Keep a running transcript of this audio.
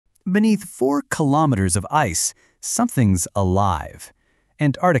Beneath 4 kilometers of ice, something's alive.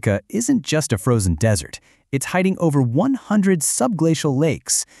 Antarctica isn't just a frozen desert. It's hiding over 100 subglacial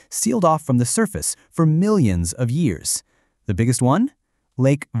lakes, sealed off from the surface for millions of years. The biggest one?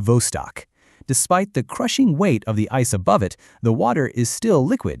 Lake Vostok. Despite the crushing weight of the ice above it, the water is still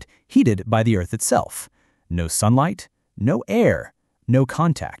liquid, heated by the Earth itself. No sunlight, no air, no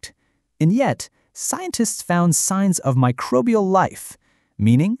contact. And yet, scientists found signs of microbial life,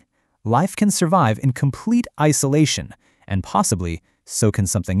 meaning life can survive in complete isolation, and possibly so can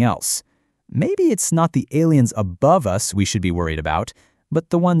something else. Maybe it's not the aliens above us we should be worried about, but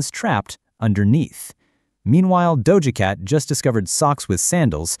the ones trapped underneath. Meanwhile, Doja Cat just discovered socks with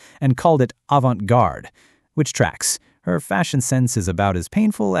sandals and called it avant-garde, which tracks. Her fashion sense is about as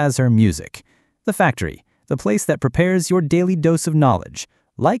painful as her music. The Factory, the place that prepares your daily dose of knowledge.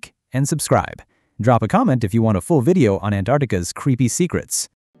 Like and subscribe. Drop a comment if you want a full video on Antarctica's creepy secrets.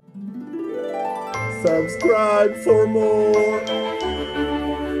 Subscribe for more.